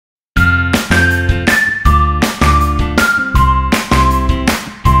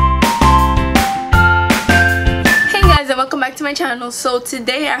back to my channel. So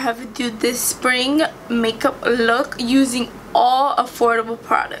today I have to do this spring makeup look using all affordable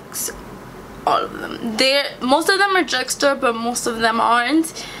products. All of them. Most of them are drugstore, but most of them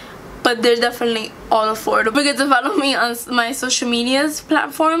aren't. But they're definitely all affordable. You get to follow me on my social medias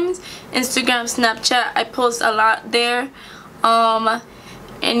platforms, Instagram, Snapchat. I post a lot there. And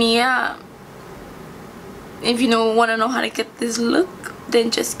yeah, if you want to know how to get this look,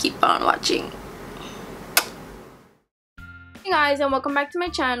 then just keep on watching. Hey guys, and welcome back to my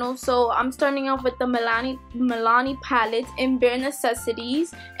channel. So I'm starting off with the MILANI palette in Bare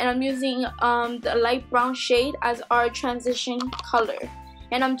Necessities, and I'm using the light brown shade as our transition color.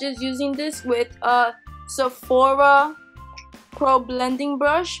 And I'm just using this with a Sephora Pro blending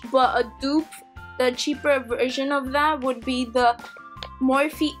brush, but a dupe, the cheaper version of that would be the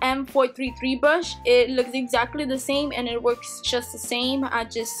Morphe M433 brush. It looks exactly the same and it works just the same. I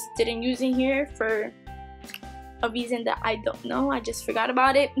just didn't use it here for a reason that I don't know. I just forgot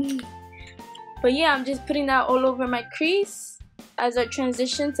about it. But yeah, I'm just putting that all over my crease as a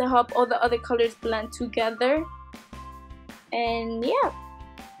transition to help all the other colors blend together. And yeah.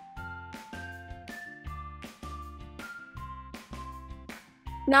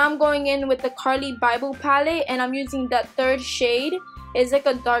 Now I'm going in with the CARLI BYBEL palette, and I'm using that third shade. It's like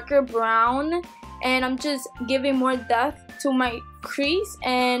a darker brown, and I'm just giving more depth to my crease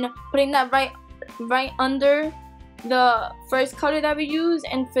and putting that right under the first color that we use.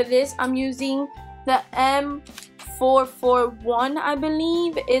 And for this, I'm using the M441, I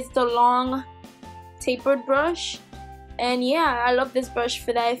believe is the long tapered brush. And yeah, I love this brush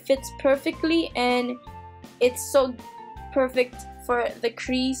for that. It fits perfectly, and it's so perfect for the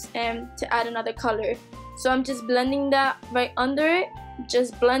crease and to add another color. So I'm just blending that right under it.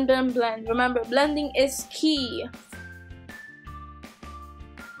 Just blend, blend, blend. Remember, blending is key.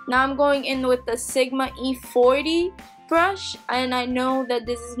 Now I'm going in with the Sigma E40 brush, and I know that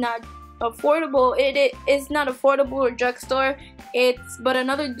this is not affordable. It is not affordable or drugstore. But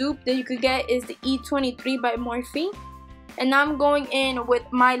another dupe that you could get is the E23 by Morphe. And now I'm going in with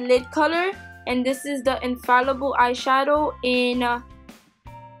my lid color, and this is the Infallible eyeshadow in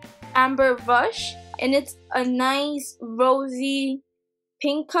Amber Rush, and it's a nice rosy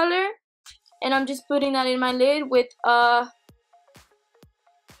pink color. And I'm just putting that in my lid with a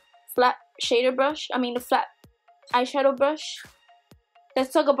flat shader brush. A flat eyeshadow brush.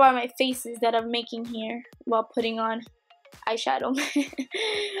 Let's talk about my faces that I'm making here while putting on eyeshadow.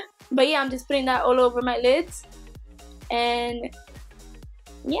 But yeah, I'm just putting that all over my lids. And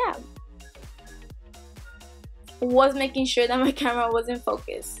yeah, was making sure that my camera was in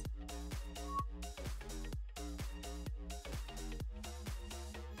focus.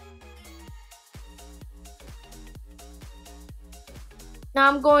 Now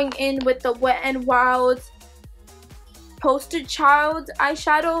I'm going in with the Wet n Wild Poster Child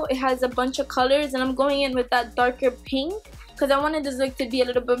eyeshadow. It has a bunch of colors, and I'm going in with that darker pink because I wanted this look to be a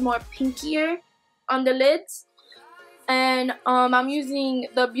little bit more pinkier on the lids. And I'm using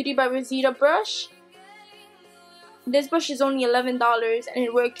the Beauty by Rosita brush. This brush is only $11 and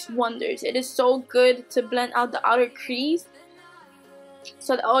it works wonders. It is so good to blend out the outer crease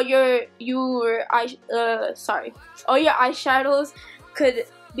so that all your eyeshadows could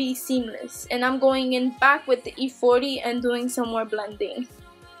be seamless. And I'm going in back with the E40 and doing some more blending.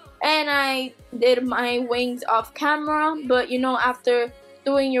 And I did my wings off camera, but after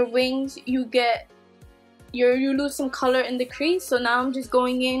doing your wings, you lose some color in the crease. So now I'm just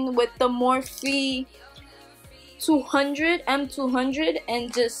going in with the Morphe M200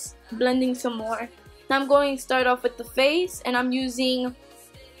 and just blending some more. Now I'm going to start off with the face, and I'm using,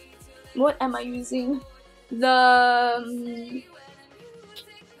 what am I using? The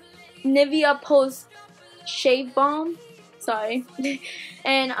NIVEA Post Shave Balm, sorry.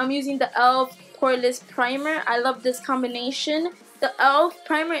 And I'm using the e.l.f. Poreless Primer. I love this combination. The e.l.f.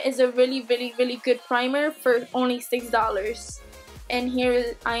 primer is a really good primer for only $6. And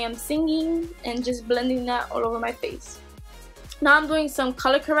here I am singing and just blending that all over my face. Now I'm doing some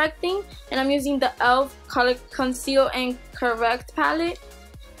color correcting, and I'm using the e.l.f. Color Conceal and Correct palette.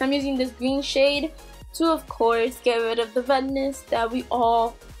 I'm using this green shade to, of course, get rid of the redness that we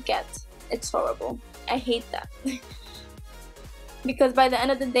all get. It's horrible. I hate that. Because by the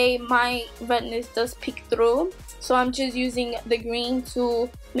end of the day, my redness does peek through. So I'm just using the green to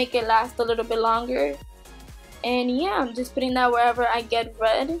make it last a little bit longer. And yeah, I'm just putting that wherever I get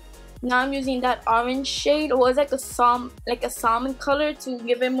red. Now I'm using that orange shade, or it's like a salmon color, to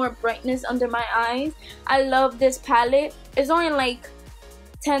give it more brightness under my eyes. I love this palette. It's only like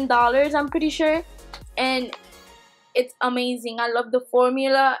 $10, I'm pretty sure, and it's amazing. I love the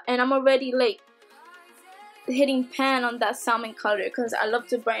formula, and I'm already like hitting pan on that salmon color because I love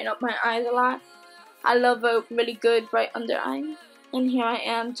to brighten up my eyes a lot. I love a really good bright under eye. And here I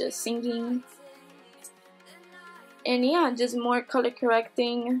am just singing. And yeah, just more color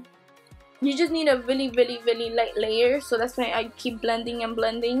correcting. You just need a really light layer, so that's why I keep blending and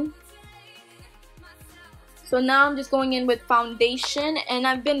blending. So now I'm just going in with foundation, and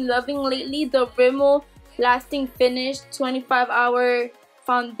I've been loving lately the RIMMEL Lasting Finish 25-hour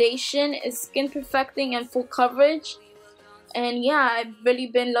foundation. Is skin perfecting and full coverage. And yeah, I've really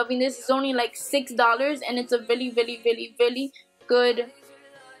been loving this. It's only like $6, and it's a really good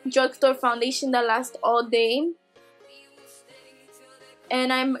drugstore foundation that lasts all day.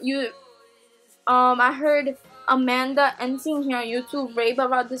 And I heard Amanda Ensing here on YouTube rave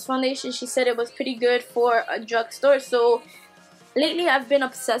about this foundation. She said it was pretty good for a drugstore. So lately I've been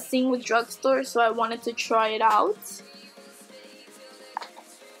obsessing with drugstore, so I wanted to try it out.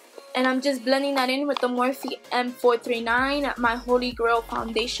 And I'm just blending that in with the Morphe M439, my holy grail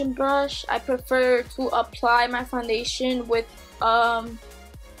foundation brush. I prefer to apply my foundation with a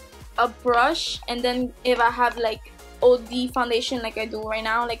brush, and then if I have like OD foundation like I do right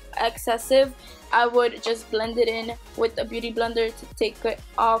now, like excessive, I would just blend it in with a beauty blender to take it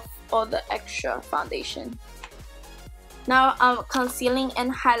off all the extra foundation. Now I'm concealing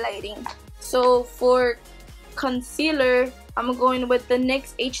and highlighting. So for concealer, I'm going with the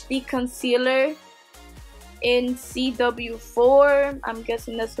NYX HD concealer in CW4. I'm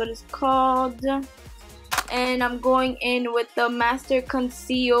guessing that's what it's called. And I'm going in with the Master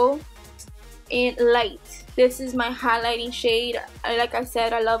Conceal in Light. This is my highlighting shade. Like I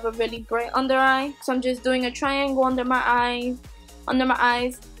said, I love a really bright under eye. So I'm just doing a triangle under my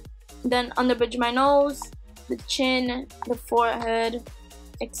eyes, then under the bridge of my nose, the chin, the forehead,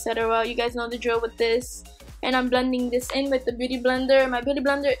 etc. You guys know the drill with this. And I'm blending this in with the beauty blender. My beauty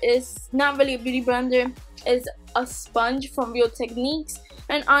blender is not really a beauty blender, it's a sponge from Real Techniques.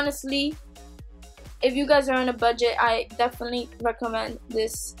 And honestly, if you guys are on a budget, I definitely recommend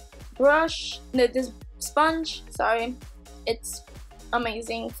this this sponge. Sorry, it's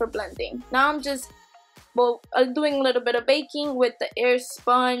amazing for blending. Now I'm just doing a little bit of baking with the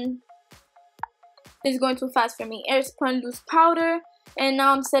Airspun. This is going too fast for me. Airspun loose powder. And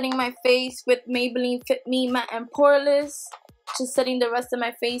now I'm setting my face with Maybelline Fit Me Matte and Poreless. Just setting the rest of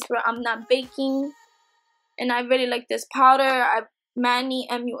my face where I'm not baking. And I really like this powder. Manny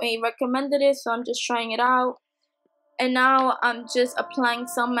MUA recommended it, so I'm just trying it out. And now I'm just applying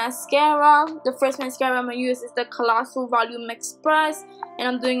some mascara. The first mascara I'm going to use is the Colossal Volume Express. And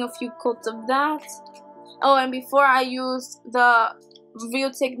I'm doing a few coats of that. Oh, and before I use the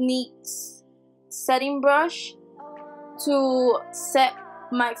Real Techniques setting brush to set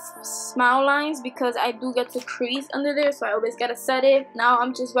my smile lines, because I do get to crease under there, so I always gotta set it. Now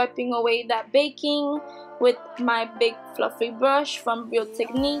I'm just wiping away that baking with my big fluffy brush from Real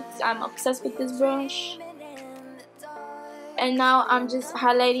Techniques. I'm obsessed with this brush. And now I'm just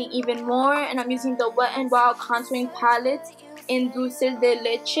highlighting even more, and I'm using the Wet n Wild contouring palette in Dulce de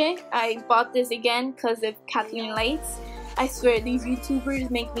Leche. I bought this again because of Kathleen Lights. I swear these YouTubers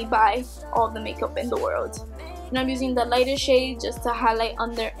make me buy all the makeup in the world. And I'm using the lighter shade just to highlight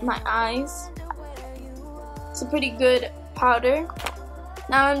under my eyes. It's a pretty good powder.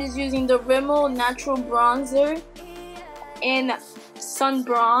 Now I'm just using the Rimmel Natural Bronzer in Sun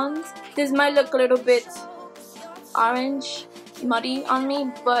Bronze. This might look a little bit orange, muddy on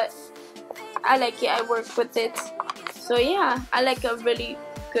me, but I like it. I work with it. So yeah, I like a really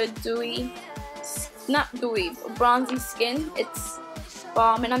good dewy, not dewy, bronzy skin. It's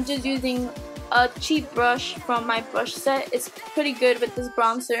balm, and I'm just using a cheap brush from my brush set. It's pretty good with this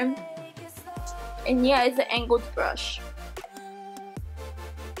bronzer. And yeah, it's an angled brush.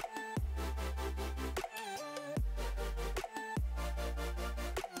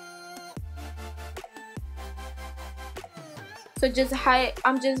 So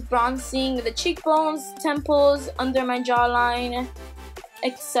I'm just bronzing the cheekbones, temples, under my jawline,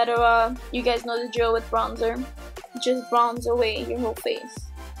 etc. You guys know the drill with bronzer. Just bronze away your whole face.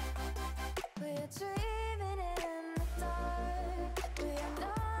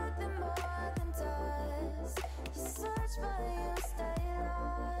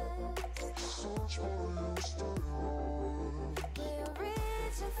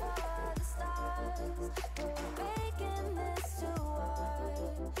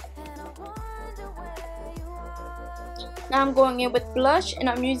 Now I'm going in with blush, and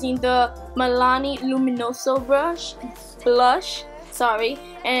I'm using the Milani Luminoso blush, sorry,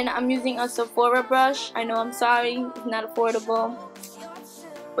 and I'm using a Sephora brush. I know, I'm sorry, it's not affordable.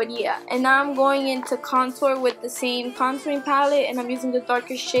 But yeah, and now I'm going into contour with the same contouring palette, and I'm using the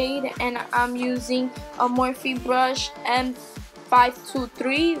darker shade, and I'm using a Morphe brush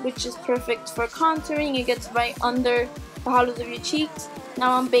M523, which is perfect for contouring. It gets right under the hollows of your cheeks.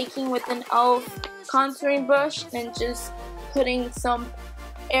 Now I'm baking with an e.l.f. contouring brush and just putting some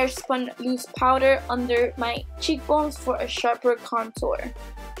air spun loose powder under my cheekbones for a sharper contour.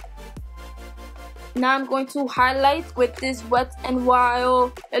 Now I'm going to highlight with this Wet n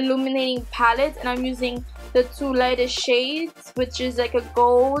Wild illuminating palette, and I'm using the two lightest shades, which is like a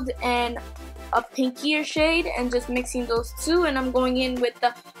gold and a pinkier shade, and just mixing those two. And I'm going in with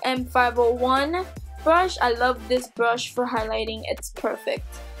the M501 brush. I love this brush for highlighting, it's perfect.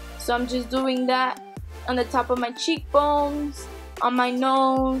 So I'm just doing that on the top of my cheekbones, on my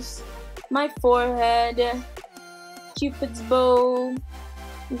nose, my forehead, Cupid's bow.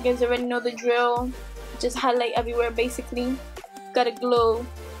 You guys already know the drill. Just highlight everywhere basically. Gotta glow,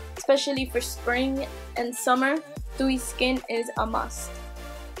 especially for spring and summer. Dewy skin is a must.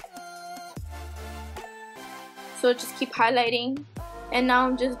 So just keep highlighting. And now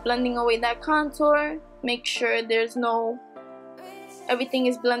I'm just blending away that contour. Make sure everything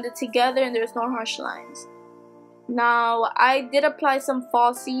is blended together and there's no harsh lines. Now I did apply some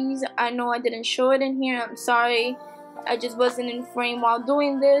falsies. I know I didn't show it in here, I'm sorry. I just wasn't in frame while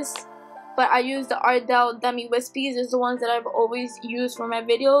doing this. But I used the Ardell DEMI Wispies. These are the ones that I've always used for my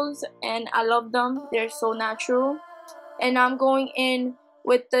videos, and I love them. They're so natural. And I'm going in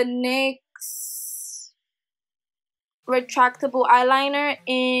with the NYX retractable eyeliner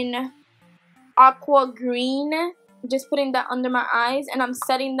in aqua green. Just putting that under my eyes, and I'm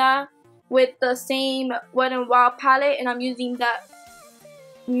setting that with the same Wet n Wild palette, and I'm using that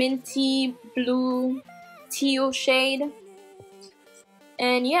minty blue teal shade.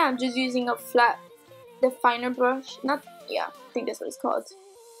 And yeah, I'm just using a flat definer brush. I think that's what it's called.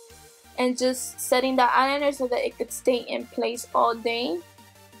 And just setting that eyeliner so that it could stay in place all day.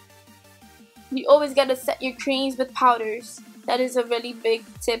 You always gotta set your creams with powders. That is a really big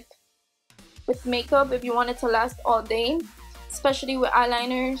tip with makeup if you want it to last all day. Especially with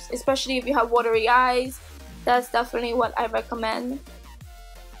eyeliners, especially if you have watery eyes. That's definitely what I recommend.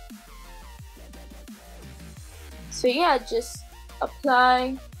 So yeah, just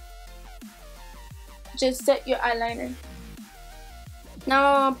apply, just set your eyeliner.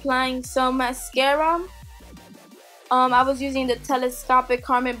 Now I'm applying some mascara. I was using the Telescopic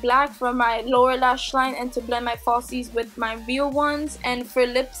Carmine Black for my lower lash line and to blend my falsies with my real ones. And for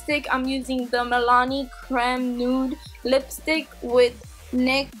lipstick, I'm using the Milani Creme Nude lipstick with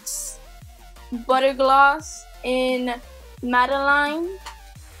NYX Butter Gloss in Madeline.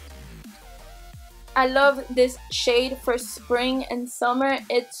 I love this shade for spring and summer.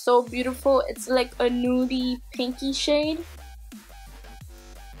 It's so beautiful. It's like a nudie pinky shade.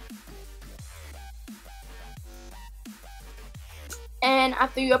 And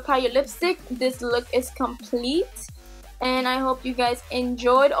after you apply your lipstick, this look is complete. And I hope you guys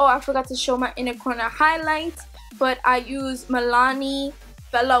enjoyed. Oh, I forgot to show my inner corner highlights, but I use Milani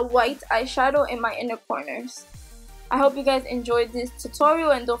Bella White eyeshadow in my inner corners. I hope you guys enjoyed this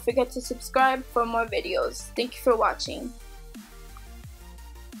tutorial, and don't forget to subscribe for more videos. Thank you for watching.